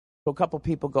So a couple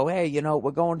people go, hey, you know,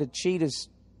 we're going to Cheetah's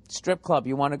strip club.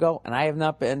 You want to go? And I have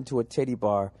not been to a titty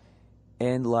bar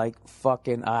in like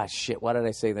fucking, shit, why did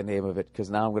I say the name of it?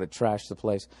 Because now I'm going to trash the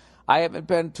place. I haven't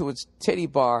been to a titty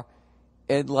bar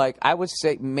in like, I would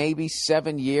say maybe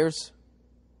 7 years.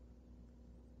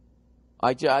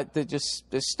 They're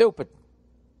stupid.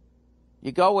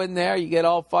 You go in there, you get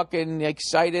all fucking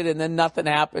excited, and then nothing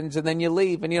happens, and then you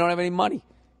leave, and you don't have any money.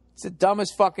 It's the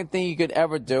dumbest fucking thing you could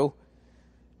ever do.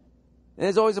 And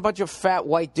there's always a bunch of fat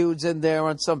white dudes in there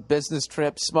on some business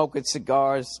trip, smoking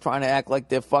cigars, trying to act like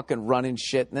they're fucking running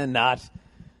shit, and they're not.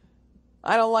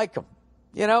 I don't like them,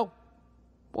 you know?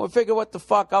 We'll figure what the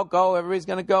fuck, I'll go. Everybody's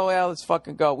going to go. Yeah, let's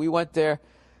fucking go. We went there.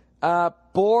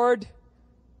 Bored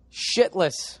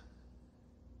shitless.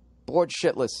 Bored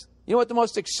shitless. You know what the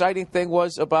most exciting thing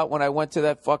was about when I went to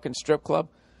that fucking strip club?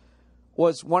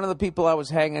 Was one of the people I was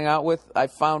hanging out with, I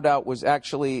found out was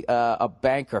actually a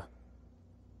banker.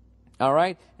 All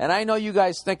right? And I know you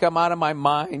guys think I'm out of my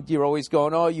mind. You're always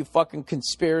going, oh, you fucking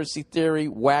conspiracy theory,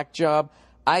 whack job.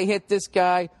 I hit this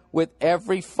guy with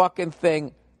every fucking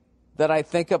thing that I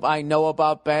think of, I know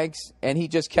about banks, and he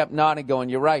just kept nodding, going,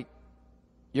 you're right.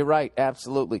 You're right,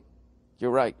 absolutely.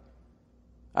 You're right.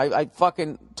 I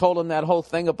fucking told him that whole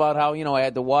thing about how, you know, I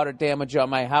had the water damage on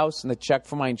my house, and the check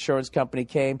from my insurance company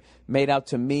came, made out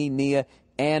to me, Nia,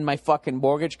 and my fucking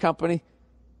mortgage company.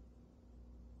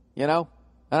 You know?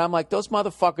 And I'm like, those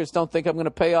motherfuckers don't think I'm going to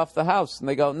pay off the house. And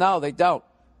they go, no, they don't.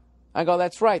 I go,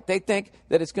 that's right. They think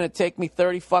that it's going to take me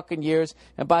 30 fucking years,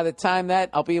 and by the time that,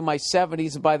 I'll be in my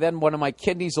 70s, and by then one of my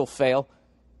kidneys will fail,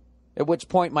 at which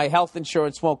point my health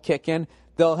insurance won't kick in.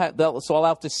 So I'll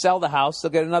have to sell the house.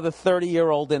 They'll get another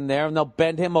 30-year-old in there, and they'll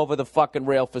bend him over the fucking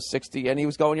rail for 60. And he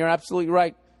was going, you're absolutely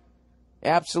right.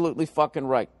 Absolutely fucking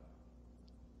right.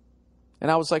 And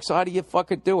I was like, so how do you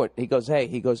fucking do it? He goes,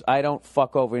 I don't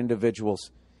fuck over individuals.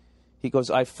 He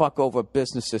goes, I fuck over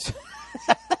businesses.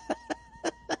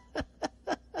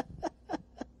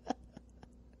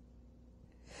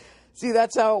 See,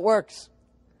 that's how it works.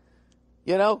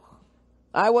 You know?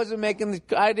 I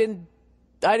didn't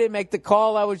make the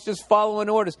call. I was just following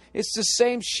orders. It's the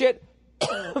same shit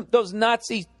those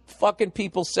Nazi fucking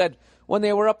people said when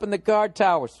they were up in the guard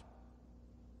towers.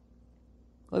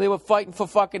 When they were fighting for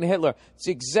fucking Hitler. It's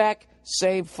the exact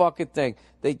same fucking thing.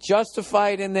 They justify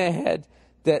it in their head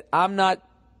that I'm not,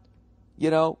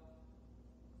 you know,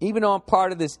 even though I'm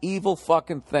part of this evil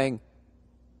fucking thing,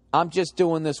 I'm just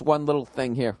doing this one little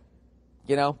thing here,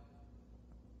 you know?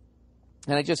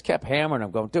 And I just kept hammering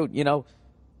him, going, dude, you know,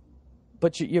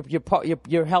 but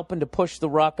you're helping to push the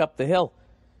rock up the hill.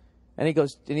 And he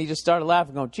goes, and he just started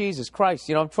laughing, going, Jesus Christ,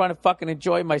 you know, I'm trying to fucking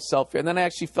enjoy myself here. And then I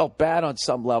actually felt bad on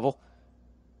some level.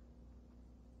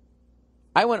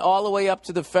 I went all the way up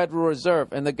to the Federal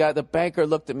Reserve, and the banker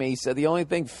looked at me. He said, the only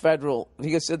thing federal,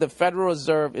 he said, the Federal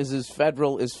Reserve is as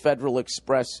federal as Federal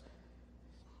Express.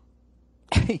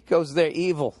 He goes, they're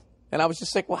evil. And I was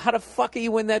just like, well, how the fuck are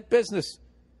you in that business?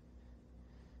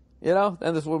 You know?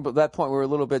 And at that point, we were a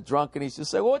little bit drunk, and he's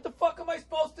just like, well, what the fuck am I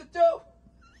supposed to do?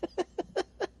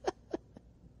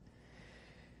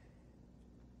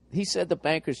 He said the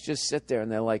bankers just sit there,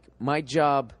 and they're like, my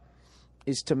job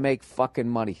is to make fucking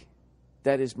money.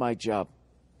 That is my job.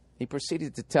 He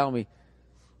proceeded to tell me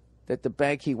that the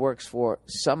bank he works for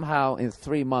somehow in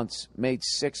 3 months made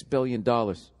 $6 billion.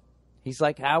 He's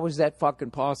like, how is that fucking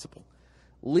possible?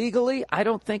 Legally, I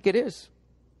don't think it is.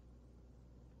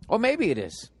 Or maybe it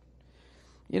is.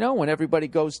 You know, when everybody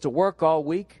goes to work all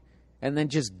week and then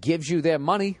just gives you their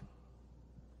money.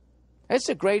 That's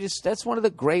one of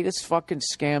the greatest fucking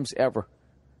scams ever.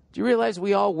 Do you realize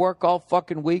we all work all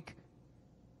fucking week?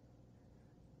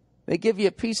 They give you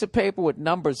a piece of paper with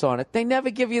numbers on it. They never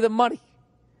give you the money.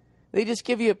 They just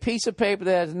give you a piece of paper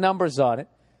that has numbers on it.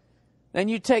 Then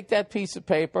you take that piece of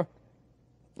paper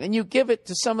and you give it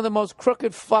to some of the most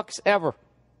crooked fucks ever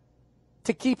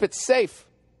to keep it safe.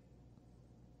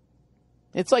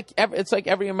 It's like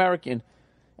every American,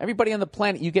 everybody on the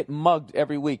planet, you get mugged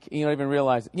every week. And you don't even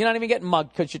realize it. You're not even getting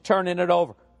mugged because you're turning it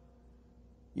over.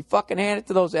 You fucking hand it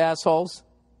to those assholes.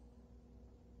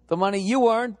 The money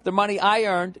you earned, the money I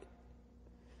earned.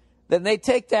 Then they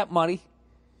take that money,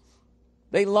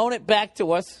 they loan it back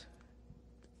to us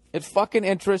at fucking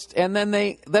interest, and then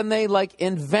they like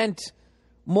invent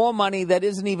more money that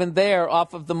isn't even there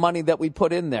off of the money that we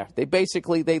put in there. They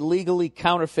legally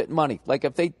counterfeit money. Like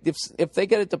if they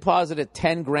get a deposit at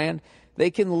 $10,000, they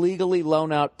can legally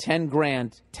loan out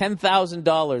 $10,000,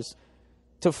 $10,000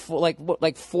 to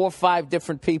like 4 or 5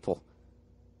 different people.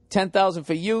 10,000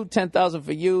 for you, 10,000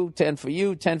 for you, 10 for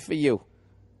you, 10 for you.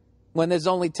 When there's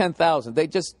only 10,000, they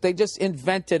just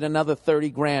invented another 30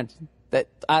 grand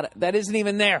that isn't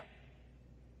even there.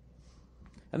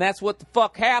 And that's what the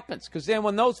fuck happens. Because then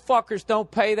when those fuckers don't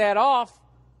pay that off,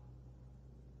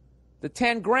 the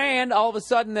 10 grand, all of a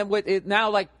sudden, then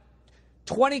now like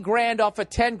 20 grand off of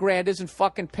 10 grand isn't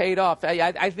fucking paid off.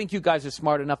 I think you guys are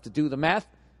smart enough to do the math.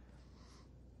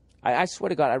 I swear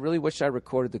to God, I really wish I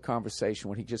recorded the conversation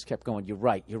when he just kept going, you're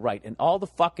right. And all the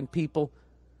fucking people,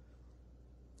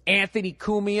 Anthony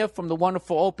Cumia from the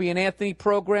wonderful Opie and Anthony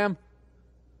program,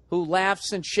 who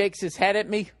laughs and shakes his head at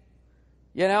me,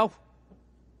 you know?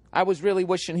 I was really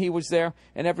wishing he was there,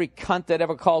 and every cunt that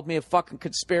ever called me a fucking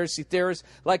conspiracy theorist,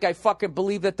 like I fucking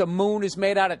believe that the moon is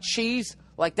made out of cheese,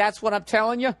 like that's what I'm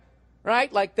telling you,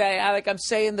 right? Like I'm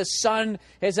saying the sun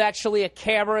is actually a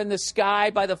camera in the sky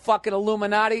by the fucking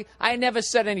Illuminati. I never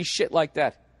said any shit like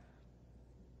that.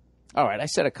 All right, I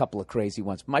said a couple of crazy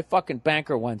ones. My fucking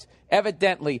banker ones.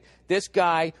 Evidently, this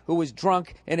guy who was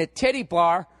drunk in a titty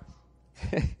bar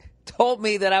told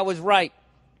me that I was right.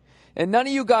 And none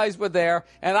of you guys were there,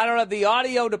 and I don't have the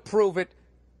audio to prove it.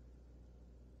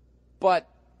 But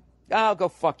I'll go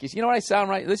fuck you. You know what I sound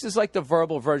right? This is like the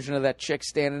verbal version of that chick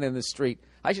standing in the street.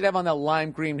 I should have on that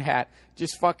lime green hat,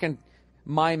 just fucking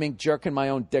miming, jerking my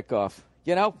own dick off.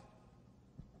 You know?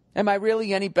 Am I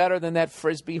really any better than that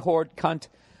Frisbee horde cunt?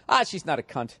 She's not a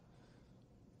cunt.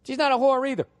 She's not a whore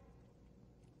either.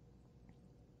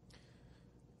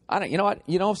 You know what?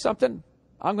 You know something?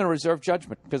 I'm going to reserve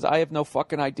judgment because I have no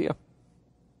fucking idea.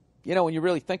 You know, when you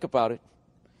really think about it,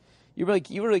 you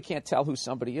really can't tell who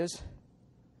somebody is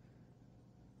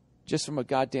just from a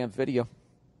goddamn video.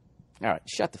 All right,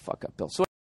 shut the fuck up, Bill. So